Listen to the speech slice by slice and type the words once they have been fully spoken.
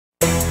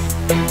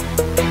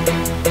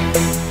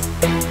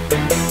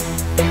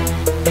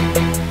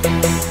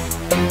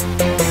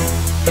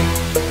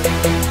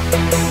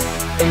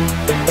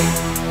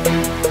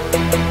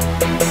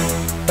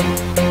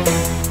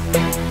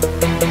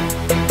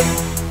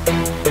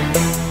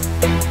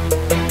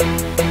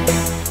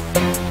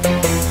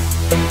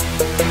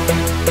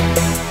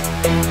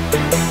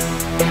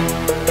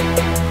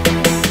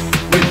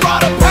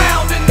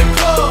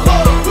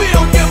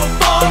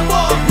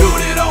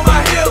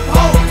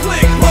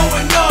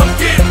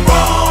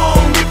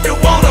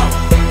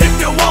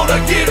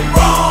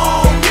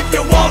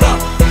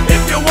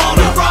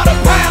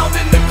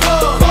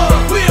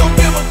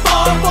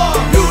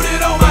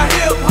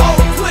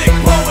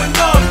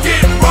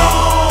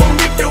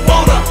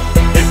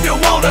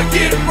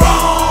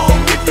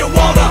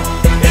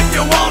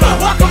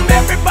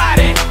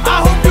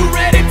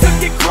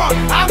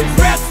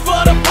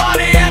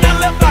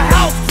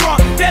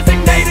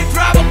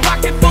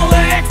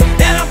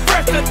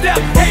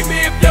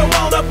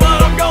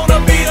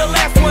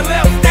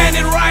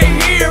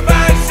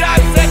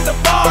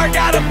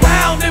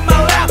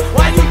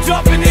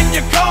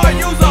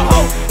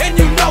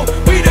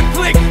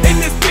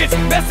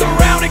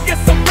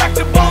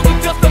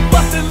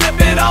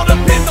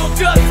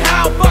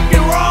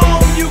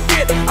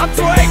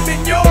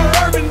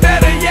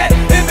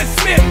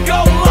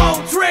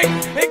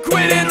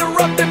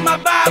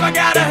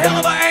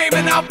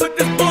I'll put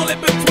this bullet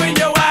between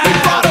your eyes.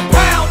 We brought a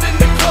pound in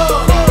the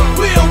club.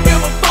 We don't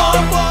give a fuck.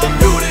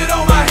 Shoot it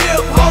on my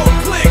hip, hold,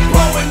 click,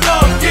 blowing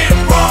up. Get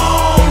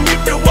wrong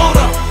if you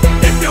wanna.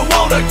 If you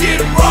wanna get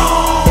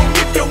wrong.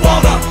 If you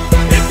wanna.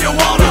 If you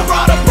wanna. We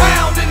brought a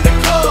pound in the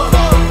club.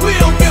 We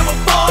don't give a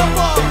fuck.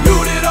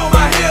 Shoot it on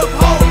my hip,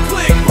 hold,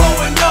 click,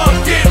 blowing up.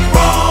 Get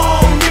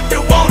wrong if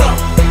you wanna.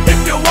 If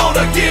you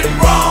wanna get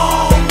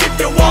wrong. If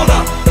you wanna.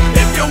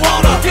 If you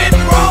wanna get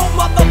wrong,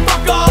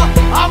 motherfucker.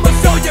 I'ma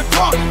show you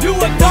crunk. You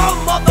a dumb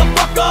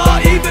motherfucker,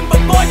 even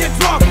before you're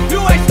drunk. You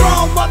ain't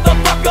strong,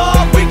 motherfucker.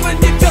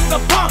 Weakling, you just a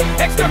punk.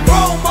 Extra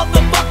chrome,